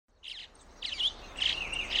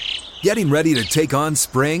Getting ready to take on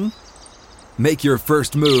spring? Make your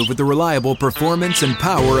first move with the reliable performance and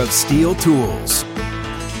power of Steel tools.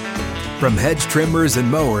 From hedge trimmers and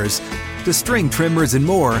mowers to string trimmers and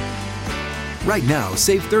more, right now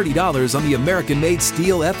save $30 on the American-made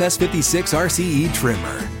Steel FS56 RCE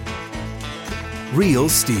trimmer. Real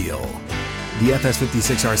Steel. The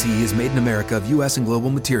FS56 RCE is made in America of U.S. and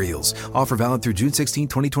global materials. Offer valid through June 16,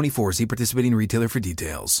 2024. See participating retailer for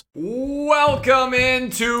details. Welcome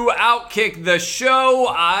into Outkick the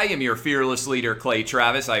Show. I am your fearless leader, Clay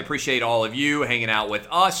Travis. I appreciate all of you hanging out with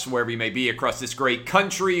us, wherever you may be across this great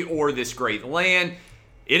country or this great land.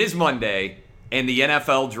 It is Monday, and the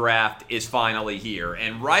NFL Draft is finally here.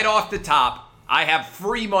 And right off the top, I have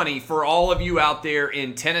free money for all of you out there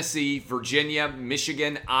in Tennessee, Virginia,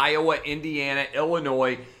 Michigan, Iowa, Indiana,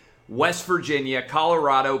 Illinois, West Virginia,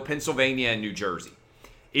 Colorado, Pennsylvania, and New Jersey.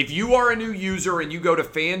 If you are a new user and you go to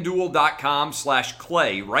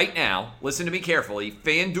FanDuel.com/Clay right now, listen to me carefully,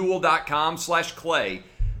 FanDuel.com/Clay,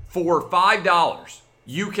 for $5,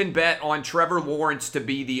 you can bet on Trevor Lawrence to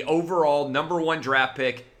be the overall number one draft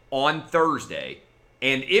pick on Thursday.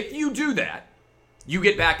 And if you do that, you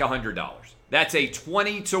get back $100. That's a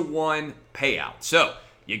 20-1 payout. So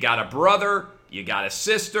you got a brother, you got a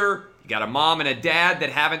sister, you got a mom and a dad that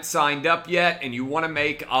haven't signed up yet, and you want to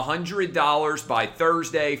make $100 by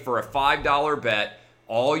Thursday for a $5 bet.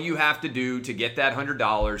 All you have to do to get that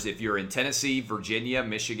 $100, if you're in Tennessee, Virginia,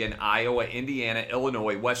 Michigan, Iowa, Indiana,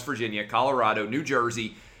 Illinois, West Virginia, Colorado, New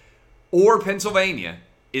Jersey, or Pennsylvania,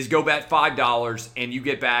 is go bet $5 and you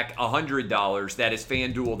get back $100. That is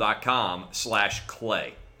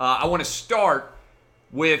FanDuel.com/Clay. I want to start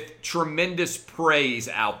with tremendous praise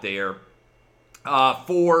out there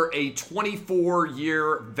for a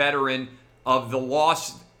 24-year veteran of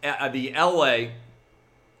the LA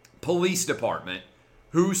Police Department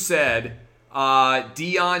who said,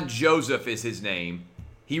 Dion Joseph is his name.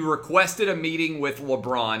 He requested a meeting with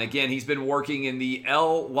LeBron. Again, he's been working in the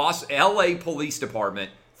LA Police Department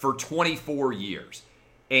for 24 years.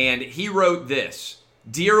 And he wrote this: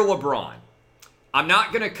 Dear LeBron, I'm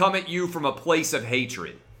not going to come at you from a place of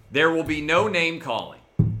hatred. There will be no name calling.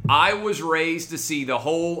 I was raised to see the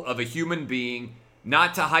whole of a human being,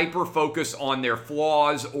 not to hyper-focus on their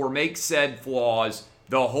flaws or make said flaws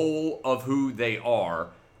the whole of who they are.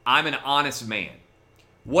 I'm an honest man.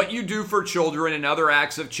 What you do for children and other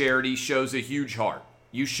acts of charity shows a huge heart.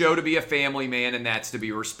 You show to be a family man, and that's to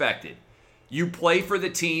be respected. You play for the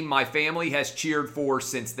team my family has cheered for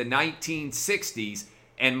since the 1960s,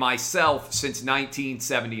 and myself since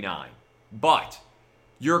 1979. But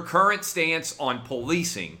your current stance on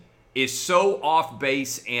policing is so off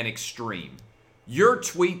base and extreme. Your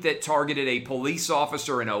tweet that targeted a police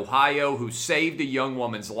officer in Ohio who saved a young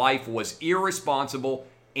woman's life was irresponsible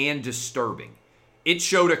and disturbing. It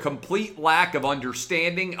showed a complete lack of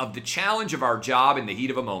understanding of the challenge of our job in the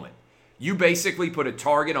heat of a moment. You basically put a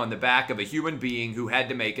target on the back of a human being who had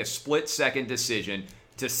to make a split-second decision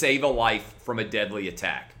to save a life from a deadly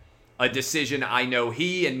attack. A decision I know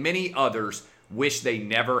he and many others wish they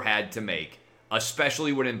never had to make,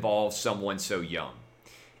 especially when it involves someone so young.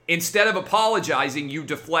 Instead of apologizing, you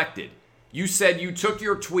deflected. You said you took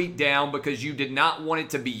your tweet down because you did not want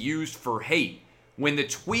it to be used for hate, when the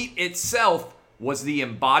tweet itself was the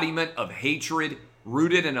embodiment of hatred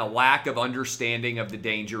rooted in a lack of understanding of the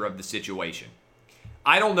danger of the situation.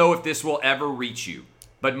 I don't know if this will ever reach you,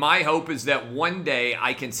 but my hope is that one day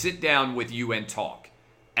I can sit down with you and talk.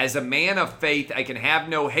 As a man of faith, I can have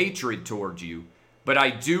no hatred towards you, but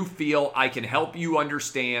I do feel I can help you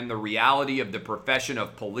understand the reality of the profession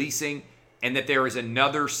of policing and that there is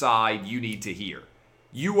another side you need to hear.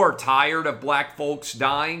 You are tired of black folks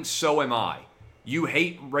dying, so am I. You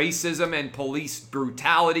hate racism and police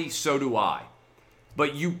brutality, so do I.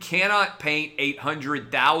 But you cannot paint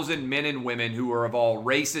 800,000 men and women who are of all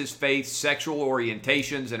races, faiths, sexual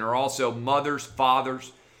orientations, and are also mothers,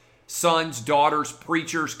 fathers, sons, daughters,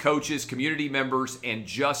 preachers, coaches, community members, and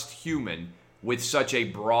just human with such a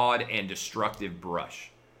broad and destructive brush.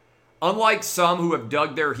 Unlike some who have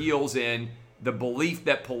dug their heels in the belief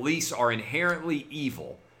that police are inherently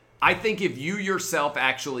evil, I think if you yourself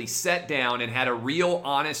actually sat down and had a real,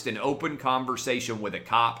 honest, and open conversation with a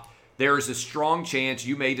cop, there is a strong chance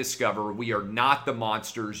you may discover we are not the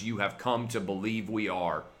monsters you have come to believe we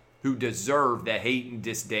are, who deserve the hate and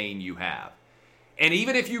disdain you have. And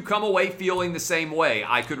even if you come away feeling the same way,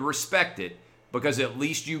 I could respect it, because at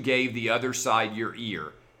least you gave the other side your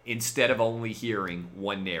ear instead of only hearing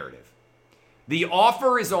one narrative. The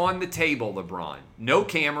offer is on the table, LeBron. No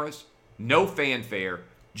cameras, no fanfare,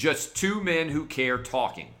 just two men who care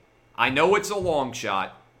talking. I know it's a long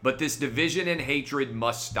shot, but this division and hatred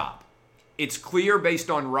must stop. It's clear based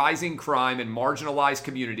on rising crime in marginalized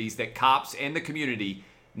communities that cops and the community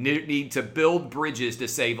need to build bridges to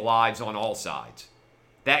save lives on all sides.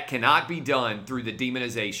 That cannot be done through the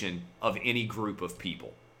demonization of any group of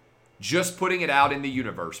people. Just putting it out in the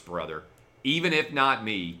universe, brother. Even if not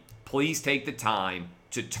me, please take the time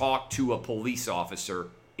to talk to a police officer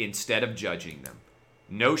instead of judging them.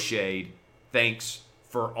 No shade. Thanks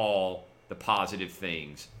for all the positive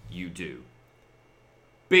things you do.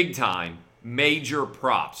 Big time, major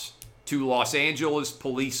props to Los Angeles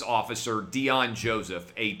police officer Dion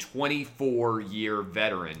Joseph, a 24-year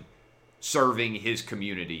veteran serving his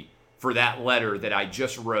community, for that letter that I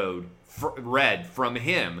just read from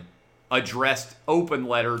him, addressed open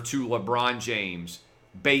letter to LeBron James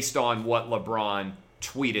based on what LeBron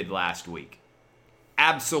tweeted last week.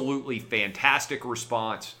 Absolutely fantastic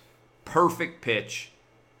response, perfect pitch.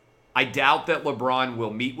 I doubt that LeBron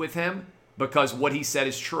will meet with him because what he said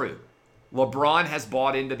is true. LeBron has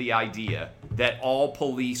bought into the idea that all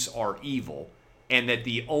police are evil and that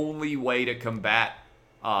the only way to combat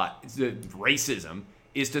the racism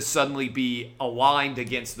is to suddenly be aligned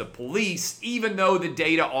against the police, even though the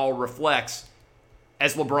data all reflects,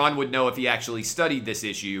 as LeBron would know if he actually studied this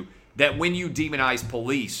issue, that when you demonize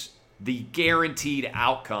police, the guaranteed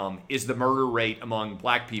outcome is the murder rate among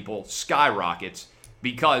black people skyrockets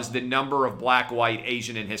because the number of black, white,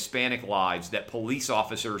 Asian, and Hispanic lives that police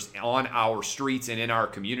officers on our streets and in our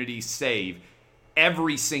communities save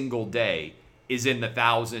every single day is in the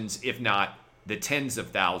thousands, if not the tens of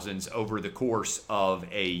thousands over the course of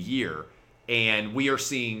a year. And we are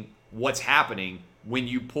seeing what's happening when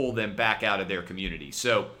you pull them back out of their community.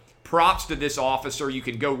 So props to this officer. You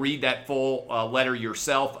can go read that full letter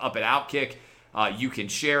yourself up at Outkick. You can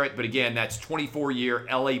share it. But again, that's 24-year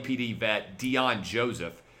LAPD vet Dion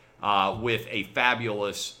Joseph with a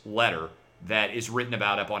fabulous letter that is written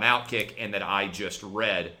about up on Outkick and that I just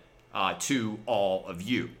read to all of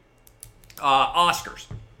you. Oscars.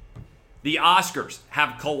 The Oscars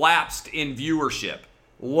have collapsed in viewership.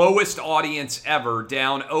 Lowest audience ever,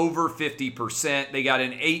 down over 50%. They got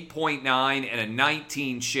an 8.9 and a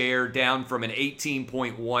 19 share, down from an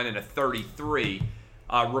 18.1 and a 33.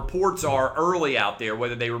 Reports are early out there.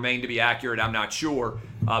 Whether they remain to be accurate, I'm not sure,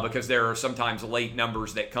 because there are sometimes late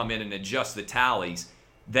numbers that come in and adjust the tallies,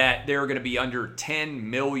 that there are going to be under 10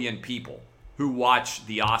 million people who watch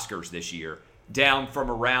the Oscars this year, down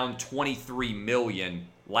from around 23 million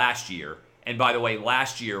last year. And by the way,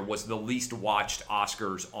 last year was the least watched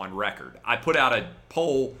Oscars on record. I put out a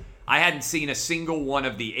poll. I hadn't seen a single one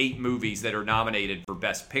of the 8 movies that are nominated for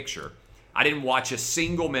Best Picture. I didn't watch a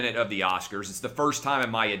single minute of the Oscars. It's the first time in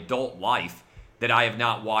my adult life that I have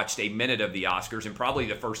not watched a minute of the Oscars, and probably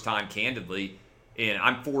the first time, candidly, and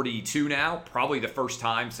I'm 42 now, probably the first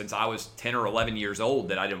time since I was 10 or 11 years old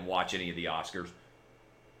that I didn't watch any of the Oscars.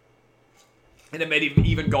 And it may have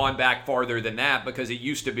even gone back farther than that, because it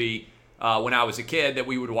used to be when I was a kid that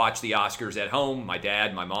we would watch the Oscars at home. My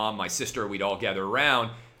dad, my mom, my sister, we'd all gather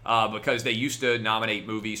around because they used to nominate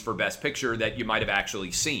movies for Best Picture that you might have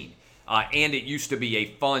actually seen. And it used to be a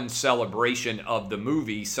fun celebration of the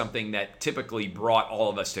movie, something that typically brought all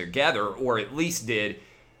of us together, or at least did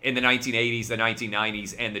in the 1980s, the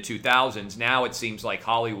 1990s, and the 2000s. Now it seems like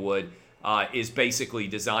Hollywood is basically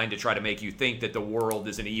designed to try to make you think that the world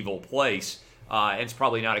is an evil place. And it's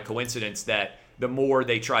probably not a coincidence that the more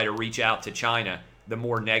they try to reach out to China, the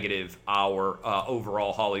more negative our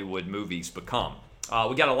overall Hollywood movies become.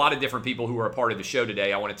 We got a lot of different people who are a part of the show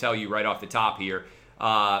today. I want to tell you right off the top here,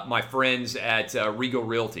 my friends at Regal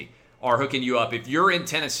Realty are hooking you up. If you're in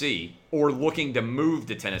Tennessee or looking to move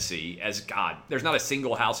to Tennessee, there's not a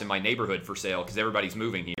single house in my neighborhood for sale because everybody's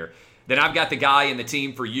moving here, then I've got the guy and the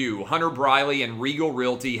team for you. Hunter Briley and Regal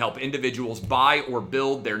Realty help individuals buy or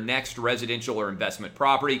build their next residential or investment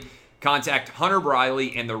property. Contact Hunter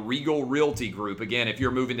Briley and the Regal Realty Group. Again, if you're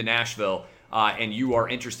moving to Nashville and you are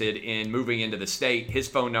interested in moving into the state, his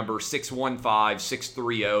phone number is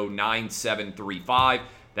 615-630-9735.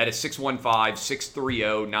 That is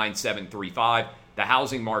 615-630-9735. The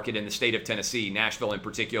housing market in the state of Tennessee, Nashville in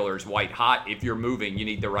particular, is white hot. If you're moving, you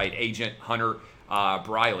need the right agent. Hunter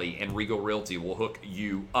Briley and Regal Realty will hook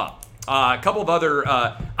you up. A couple of other,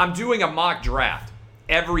 I'm doing a mock draft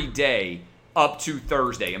every day up to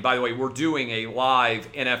Thursday. And by the way, we're doing a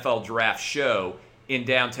live NFL draft show in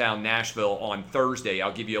downtown Nashville on Thursday.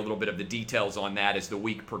 I'll give you a little bit of the details on that as the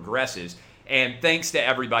week progresses. And thanks to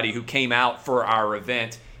everybody who came out for our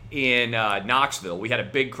event in Knoxville. We had a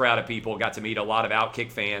big crowd of people, got to meet a lot of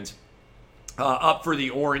Outkick fans up for the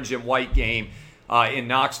orange and white game in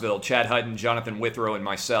Knoxville. Chad Hutton, Jonathan Withrow, and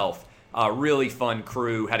myself Really fun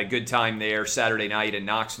crew. Had a good time there Saturday night in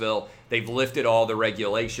Knoxville. They've lifted all the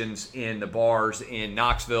regulations in the bars in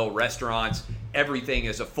Knoxville, restaurants. Everything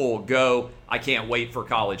is a full go. I can't wait for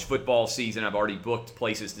college football season. I've already booked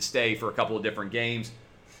places to stay for a couple of different games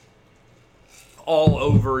all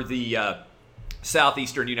over the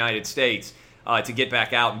southeastern United States to get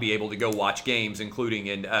back out and be able to go watch games, including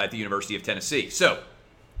at the University of Tennessee. So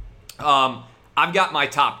I've got my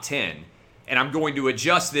top 10, and I'm going to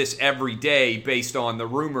adjust this every day based on the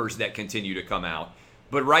rumors that continue to come out.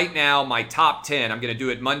 But right now, my top 10, I'm going to do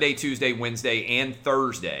it Monday, Tuesday, Wednesday, and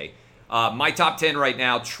Thursday. My top 10 right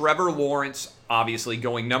now, Trevor Lawrence, obviously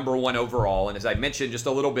going number 1 overall. And as I mentioned just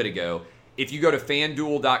a little bit ago, if you go to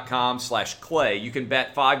fanduel.com/Clay, you can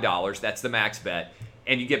bet $5. That's the max bet.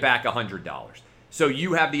 And you get back $100. So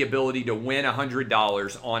you have the ability to win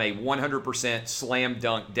 $100 on a 100% slam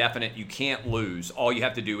dunk definite. You can't lose. All you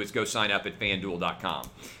have to do is go sign up at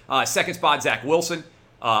fanduel.com. Second spot, Zach Wilson,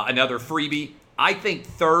 another freebie. I think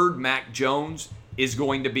third, Mac Jones, is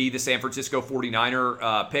going to be the San Francisco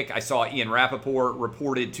 49er pick. I saw Ian Rappaport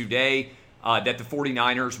reported today that the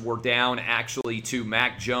 49ers were down actually to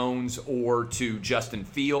Mac Jones or to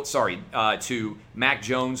to Mac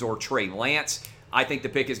Jones or Trey Lance. I think the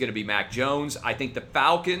pick is going to be Mac Jones. I think the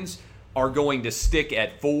Falcons are going to stick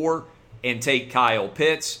at 4 and take Kyle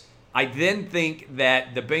Pitts. I then think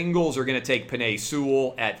that the Bengals are going to take Penei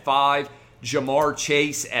Sewell at 5, Jamar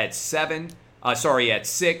Chase at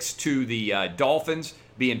 6 to the Dolphins,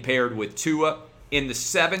 being paired with Tua. In the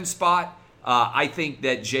 7 spot, I think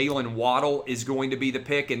that Jalen Waddle is going to be the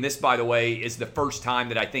pick. And this, by the way, is the first time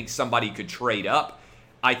that I think somebody could trade up.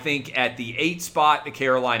 I think at the 8 spot, the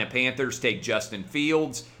Carolina Panthers take Justin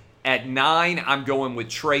Fields. At 9, I'm going with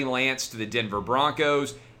Trey Lance to the Denver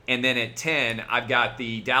Broncos. And then at 10, I've got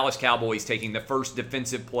the Dallas Cowboys taking the first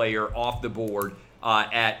defensive player off the board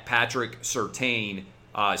at Patrick Surtain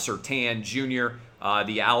Jr.,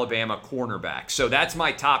 the Alabama cornerback. So that's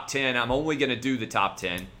my top 10. I'm only going to do the top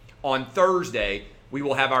 10. On Thursday, we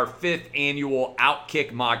will have our 5th annual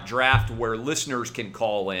Outkick mock draft where listeners can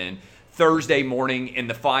call in Thursday morning in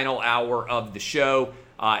the final hour of the show,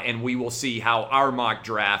 and we will see how our mock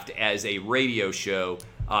draft as a radio show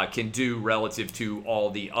can do relative to all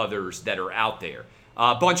the others that are out there.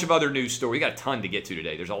 A bunch of other news stories. We got a ton to get to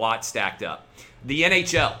today. There's a lot stacked up. The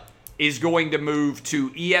NHL is going to move to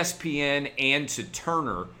ESPN and to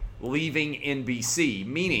Turner, leaving NBC,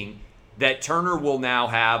 meaning that Turner will now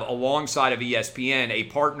have, alongside of ESPN, a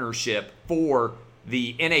partnership for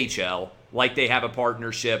the NHL, like they have a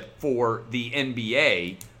partnership for the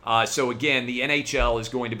NBA. So again, the NHL is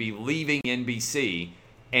going to be leaving NBC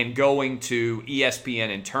and going to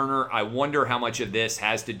ESPN and Turner. I wonder how much of this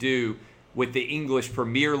has to do with the English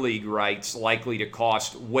Premier League rights likely to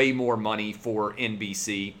cost way more money for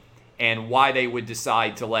NBC, and why they would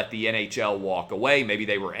decide to let the NHL walk away. Maybe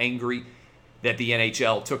they were angry that the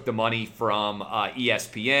NHL took the money from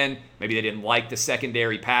ESPN. Maybe they didn't like the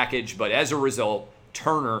secondary package, but as a result,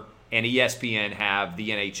 Turner and ESPN have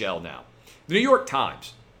the NHL now. The New York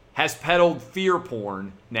Times has peddled fear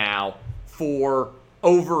porn now for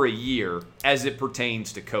over a year as it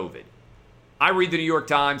pertains to COVID. I read the New York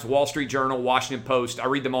Times, Wall Street Journal, Washington Post. I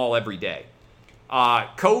read them all every day.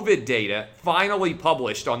 COVID data finally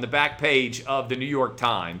published on the back page of the New York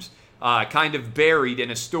Times, kind of buried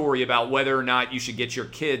in a story about whether or not you should get your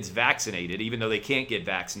kids vaccinated, even though they can't get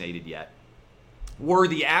vaccinated yet, were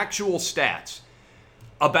the actual stats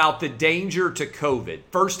about the danger to COVID.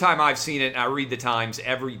 First time I've seen it, and I read the Times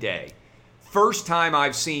every day. First time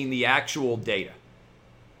I've seen the actual data.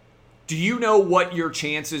 Do you know what your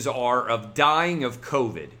chances are of dying of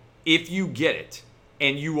COVID if you get it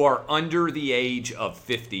and you are under the age of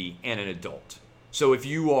 50 and an adult? So if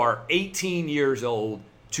you are 18 years old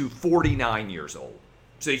to 49 years old,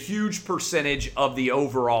 it's a huge percentage of the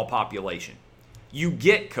overall population. You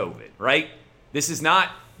get COVID, right? This is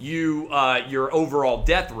not your overall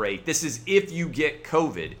death rate. This is if you get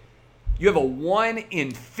COVID. You have a 1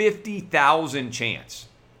 in 50,000 chance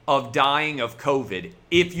of dying of COVID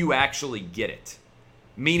if you actually get it.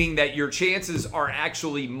 Meaning that your chances are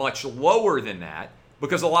actually much lower than that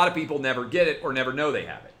because a lot of people never get it or never know they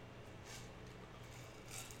have it.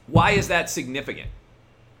 Why is that significant?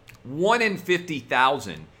 1 in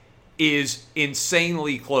 50,000 is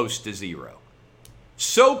insanely close to zero.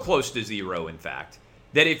 So close to zero, in fact,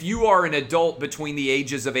 that if you are an adult between the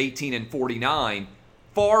ages of 18 and 49,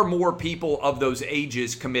 far more people of those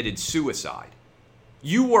ages committed suicide.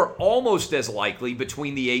 You were almost as likely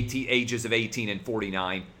between the ages of 18 and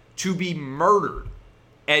 49 to be murdered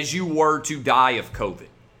as you were to die of COVID.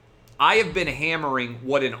 I have been hammering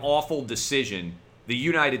what an awful decision the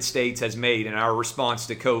United States has made in our response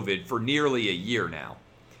to COVID for nearly a year now.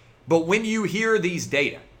 But when you hear these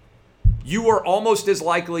data, you are almost as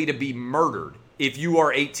likely to be murdered if you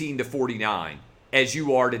are 18 to 49 as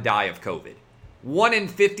you are to die of COVID. 1 in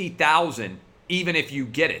 50,000, even if you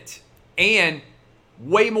get it. And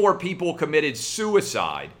way more people committed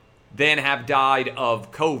suicide than have died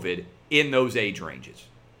of COVID in those age ranges.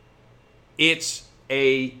 It's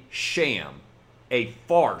a sham, a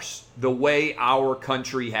farce, the way our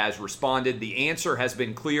country has responded. The answer has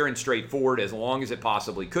been clear and straightforward as long as it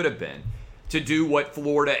possibly could have been, to do what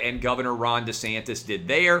Florida and Governor Ron DeSantis did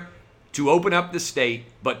there, to open up the state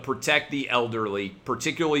but protect the elderly,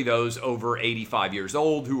 particularly those over 85 years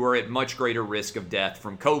old who are at much greater risk of death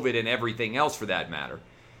from COVID and everything else for that matter.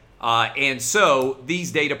 And so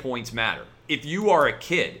these data points matter. If you are a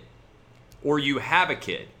kid or you have a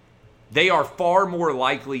kid, they are far more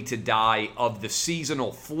likely to die of the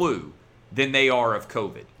seasonal flu than they are of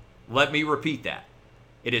COVID. Let me repeat that.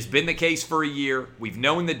 It has been the case for a year. We've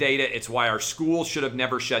known the data. It's why our schools should have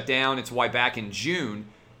never shut down. It's why back in June,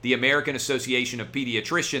 the American Association of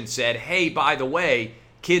Pediatricians said, hey, by the way,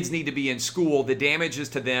 kids need to be in school. The damages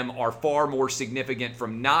to them are far more significant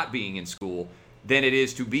from not being in school than it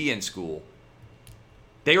is to be in school.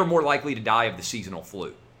 They are more likely to die of the seasonal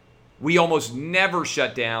flu. We almost never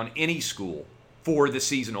shut down any school for the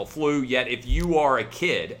seasonal flu, yet if you are a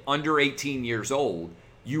kid under 18 years old,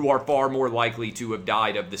 you are far more likely to have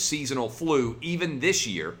died of the seasonal flu, even this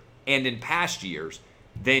year and in past years,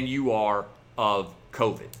 than you are of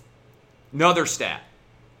COVID. Another stat.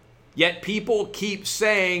 Yet people keep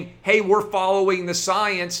saying, hey, we're following the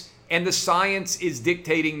science, and the science is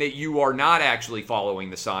dictating that you are not actually following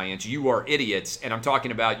the science. You are idiots, and I'm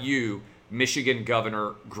talking about you, Michigan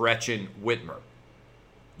Governor Gretchen Whitmer.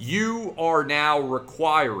 You are now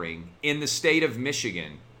requiring in the state of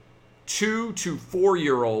Michigan 2 to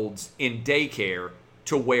 4-year-olds in daycare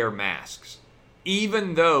to wear masks,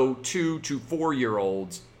 even though 2 to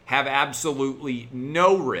 4-year-olds have absolutely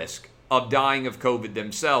no risk of dying of COVID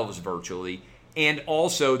themselves virtually, and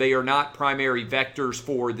also they are not primary vectors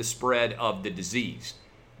for the spread of the disease.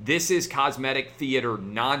 This is cosmetic theater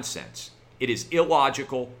nonsense. It is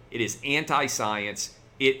illogical. It is anti-science.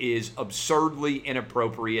 It is absurdly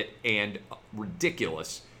inappropriate and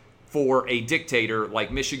ridiculous for a dictator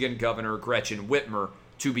like Michigan Governor Gretchen Whitmer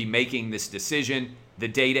to be making this decision. The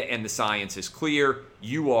data and the science is clear.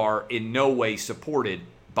 You are in no way supported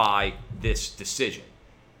by this decision.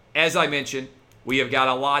 As I mentioned, we have got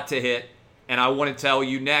a lot to hit, and I want to tell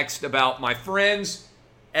you next about my friends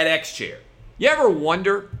at X-Chair. You ever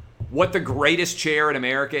wonder what the greatest chair in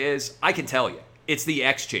America is? I can tell you. It's the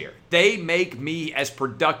X-Chair. They make me as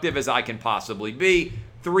productive as I can possibly be.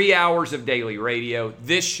 3 hours of daily radio,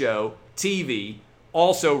 this show, TV,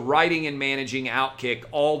 also writing and managing Outkick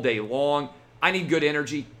all day long. I need good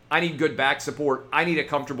energy. I need good back support. I need a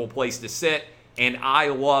comfortable place to sit. And I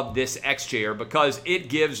love this X-Chair because it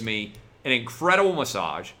gives me an incredible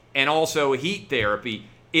massage and also heat therapy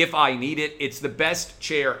if I need it. It's the best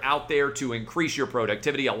chair out there to increase your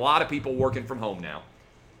productivity. A lot of people working from home now.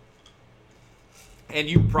 And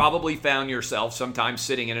you probably found yourself sometimes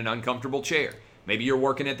sitting in an uncomfortable chair. Maybe you're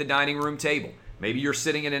working at the dining room table. Maybe you're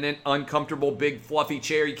sitting in an uncomfortable, big, fluffy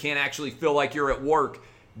chair. You can't actually feel like you're at work.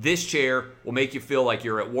 This chair will make you feel like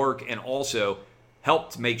you're at work and also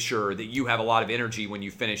help to make sure that you have a lot of energy when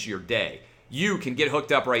you finish your day. You can get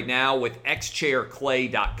hooked up right now with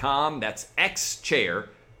xchairclay.com. That's xchair,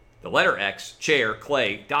 the letter X,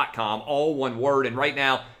 chairclay.com, all one word. And right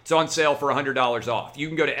now, it's on sale for $100 off. You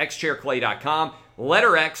can go to xchairclay.com,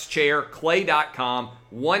 letter X, chairclay.com,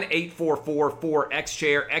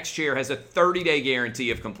 1-844-4XChair. Xchair has a 30-day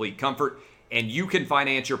guarantee of complete comfort, and you can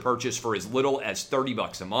finance your purchase for as little as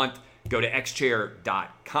 $30 a month. Go to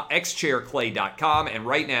xchairclay.com, and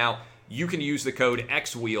right now, you can use the code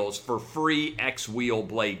XWheels for free X-Wheel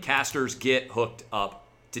blade casters. Get hooked up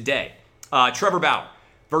today. Trevor Bauer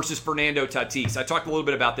versus Fernando Tatis. I talked a little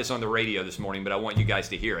bit about this on the radio this morning, but I want you guys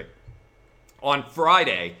to hear it. On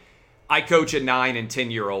Friday, I coach a 9 and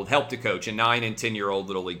 10-year-old, helped to coach a 9 and 10-year-old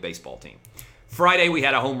Little League baseball team. Friday, we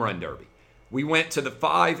had a home run derby. We went to the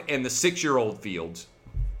 5 and the 6-year-old fields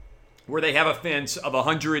where they have a fence of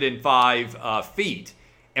 105 feet,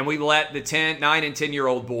 and we let the 9 and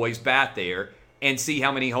 10-year-old boys bat there and see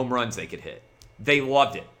how many home runs they could hit. They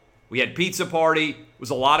loved it. We had pizza party. It was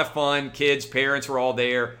a lot of fun. Kids, parents were all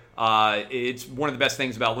there. It's one of the best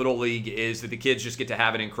things about Little League is that the kids just get to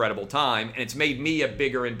have an incredible time, and it's made me a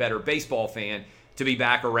bigger and better baseball fan to be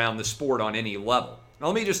back around the sport on any level. Now,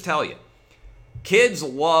 let me just tell you, kids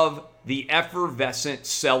love the effervescent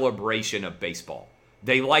celebration of baseball.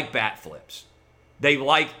 They like bat flips. They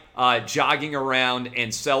like jogging around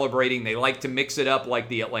and celebrating. They like to mix it up like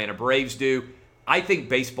the Atlanta Braves do. I think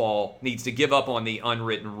baseball needs to give up on the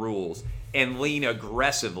unwritten rules and lean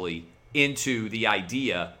aggressively into the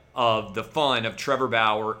idea of the fun of Trevor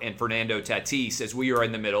Bauer and Fernando Tatis as we are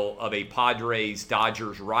in the middle of a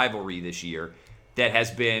Padres-Dodgers rivalry this year that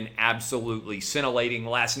has been absolutely scintillating.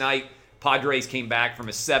 Last night, Padres came back from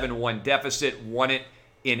a 7-1 deficit, won it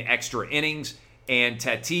in extra innings, and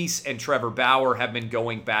Tatis and Trevor Bauer have been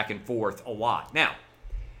going back and forth a lot. Now,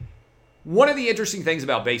 one of the interesting things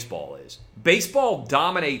about baseball is baseball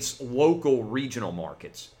dominates local regional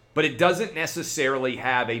markets, but it doesn't necessarily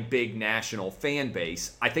have a big national fan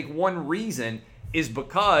base. I think one reason is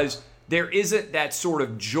because there isn't that sort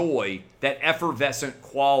of joy, that effervescent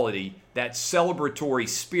quality, that celebratory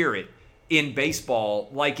spirit in baseball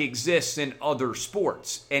like exists in other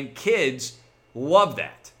sports. And kids love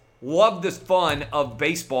that. Love the fun of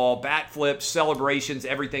baseball, bat flips, celebrations,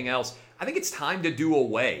 everything else. I think it's time to do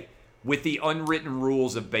away with the unwritten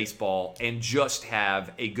rules of baseball and just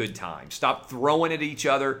have a good time. Stop throwing at each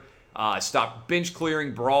other. Stop bench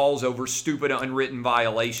clearing brawls over stupid unwritten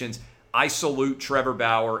violations. I salute Trevor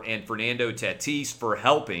Bauer and Fernando Tatis for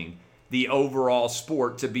helping the overall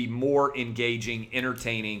sport to be more engaging,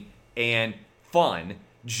 entertaining, and fun,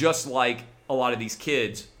 just like a lot of these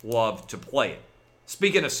kids love to play it.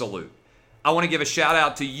 Speaking of salute, I want to give a shout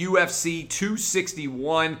out to UFC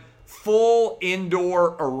 261, full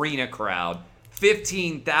indoor arena crowd,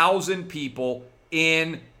 15,000 people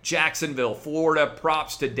in Jacksonville, Florida.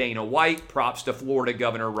 Props to Dana White. Props to Florida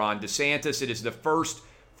Governor Ron DeSantis. It is the first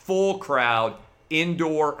full crowd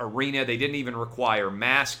indoor arena. They didn't even require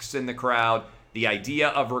masks in the crowd. The idea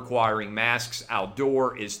of requiring masks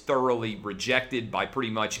outdoor is thoroughly rejected by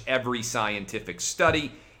pretty much every scientific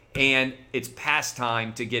study, and it's past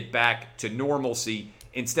time to get back to normalcy.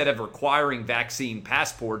 Instead of requiring vaccine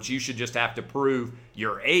passports, you should just have to prove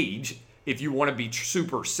your age if you want to be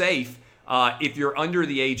super safe. If you're under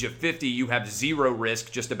the age of 50, you have zero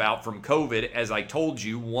risk just about from COVID. As I told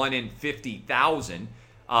you, 1 in 50,000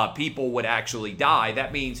 people would actually die.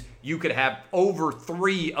 That means you could have over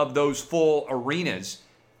 3 of those full arenas,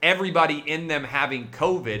 everybody in them having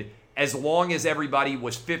COVID. As long as everybody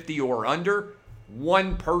was 50 or under,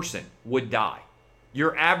 1 person would die.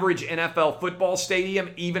 Your average NFL football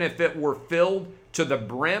stadium, even if it were filled to the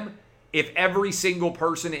brim, if every single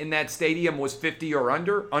person in that stadium was 50 or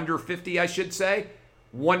under 50, I should say,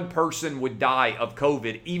 1 person would die of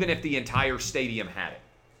COVID, even if the entire stadium had it.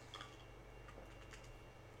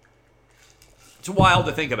 It's wild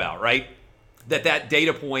to think about, right? That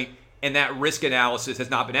data point and that risk analysis has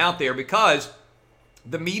not been out there because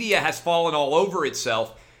the media has fallen all over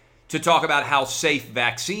itself to talk about how safe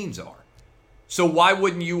vaccines are. So why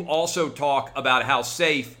wouldn't you also talk about how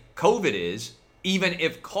safe COVID is, even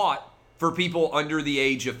if caught, for people under the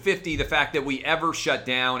age of 50? The fact that we ever shut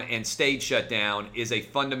down and stayed shut down is a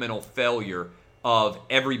fundamental failure of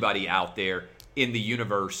everybody out there in the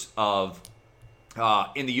universe of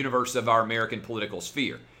our American political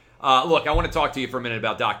sphere. Look, I want to talk to you for a minute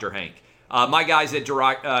about Dr. Hank. My guys at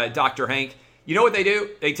Dr. Hank, you know what they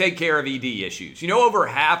do? They take care of ED issues. You know, over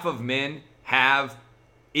half of men have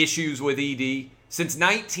issues with ED. Since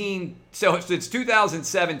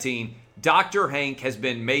 2017, Dr. Hank has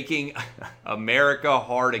been making America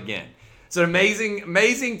hard again. It's an amazing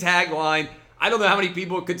tagline. I don't know how many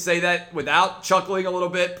people could say that without chuckling a little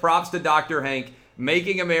bit. Props to Dr. Hank,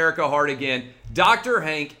 making America hard again. Dr.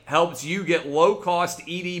 Hank helps you get low-cost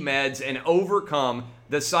ED meds and overcome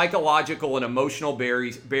the psychological and emotional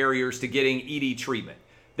barriers to getting ED treatment.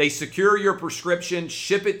 They secure your prescription,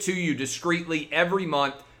 ship it to you discreetly every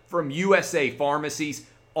month from USA pharmacies,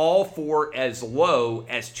 all for as low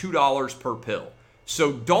as $2 per pill.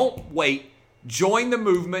 So don't wait. Join the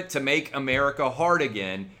movement to make America hard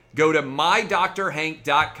again. Go to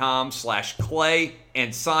mydrhank.com/clay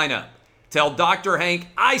and sign up. Tell Dr. Hank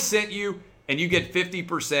I sent you, and you get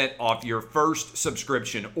 50% off your first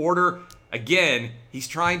subscription order. Again, he's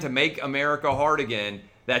trying to make America hard again.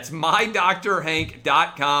 That's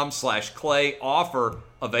mydrhank.com/clay. Offer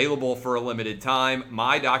available for a limited time.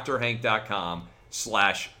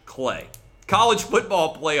 mydrhank.com/clay. College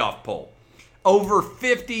football playoff poll. Over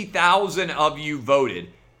 50,000 of you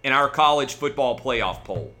voted in our college football playoff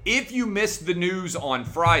poll. If you missed the news on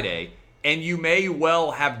Friday, and you may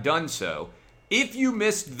well have done so, if you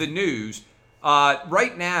missed the news,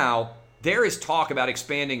 right now, there is talk about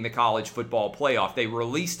expanding the college football playoff. They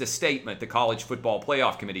released a statement, the College Football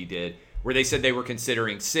Playoff Committee did, where they said they were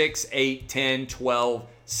considering 6, 8, 10, 12,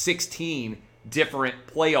 16 different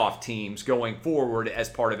playoff teams going forward as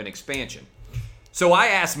part of an expansion. So I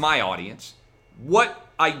asked my audience, what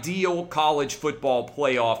ideal college football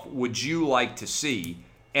playoff would you like to see?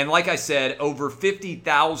 And like I said, over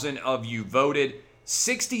 50,000 of you voted.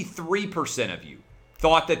 63% of you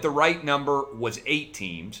thought that the right number was 8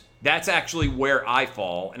 teams. That's actually where I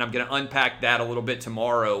fall, and I'm going to unpack that a little bit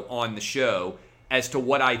tomorrow on the show as to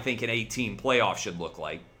what I think an 8-team playoff should look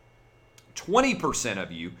like. 20%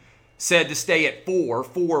 of you said to stay at 4.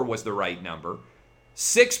 4 was the right number.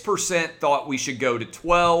 6% thought we should go to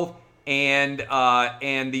 12, and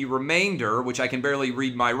the remainder, which I can barely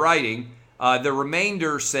read my writing, the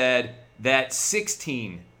remainder said that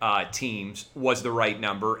 16 teams was the right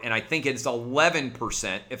number, and I think it's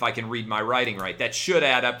 11% if I can read my writing right. That should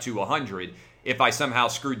add up to 100. If I somehow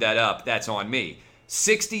screwed that up, that's on me.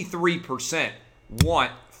 63%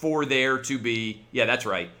 want for there to be, yeah, that's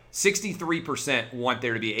right. 63% want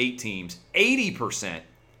there to be 8 teams. 80%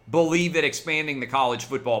 believe that expanding the college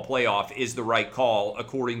football playoff is the right call,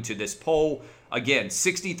 according to this poll. Again,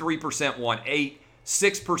 63% want 8,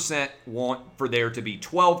 6% want for there to be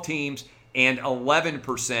 12 teams, and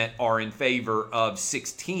 11% are in favor of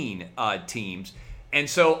 16 teams. And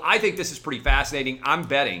so I think this is pretty fascinating. I'm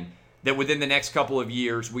betting that within the next couple of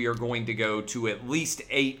years, we are going to go to at least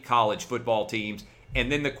 8 college football teams. And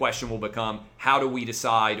then the question will become, how do we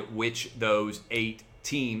decide which those 8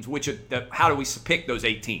 teams, how do we pick those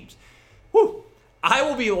 8 teams? Whew. I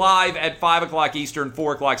will be live at 5 o'clock Eastern,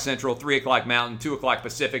 4 o'clock Central, 3 o'clock Mountain, 2 o'clock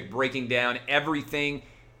Pacific, breaking down everything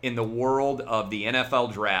in the world of the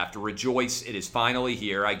NFL draft. Rejoice, it is finally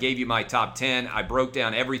here. I gave you my top 10. I broke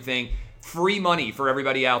down everything. Free money for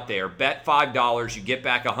everybody out there. Bet $5, you get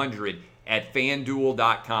back $100 at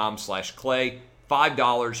FanDuel.com/Clay.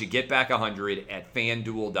 $5, you get back $100 at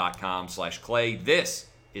FanDuel.com/Clay. This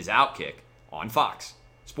is Outkick on Fox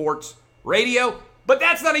Sports Radio. But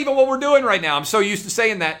that's not even what we're doing right now. I'm so used to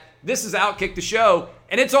saying that. This is Outkick the show,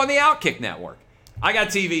 and it's on the Outkick Network. I got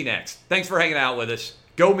TV next. Thanks for hanging out with us.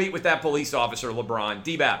 Go meet with that police officer, LeBron.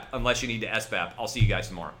 DBAP, unless you need to SBAP. I'll see you guys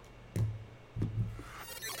tomorrow.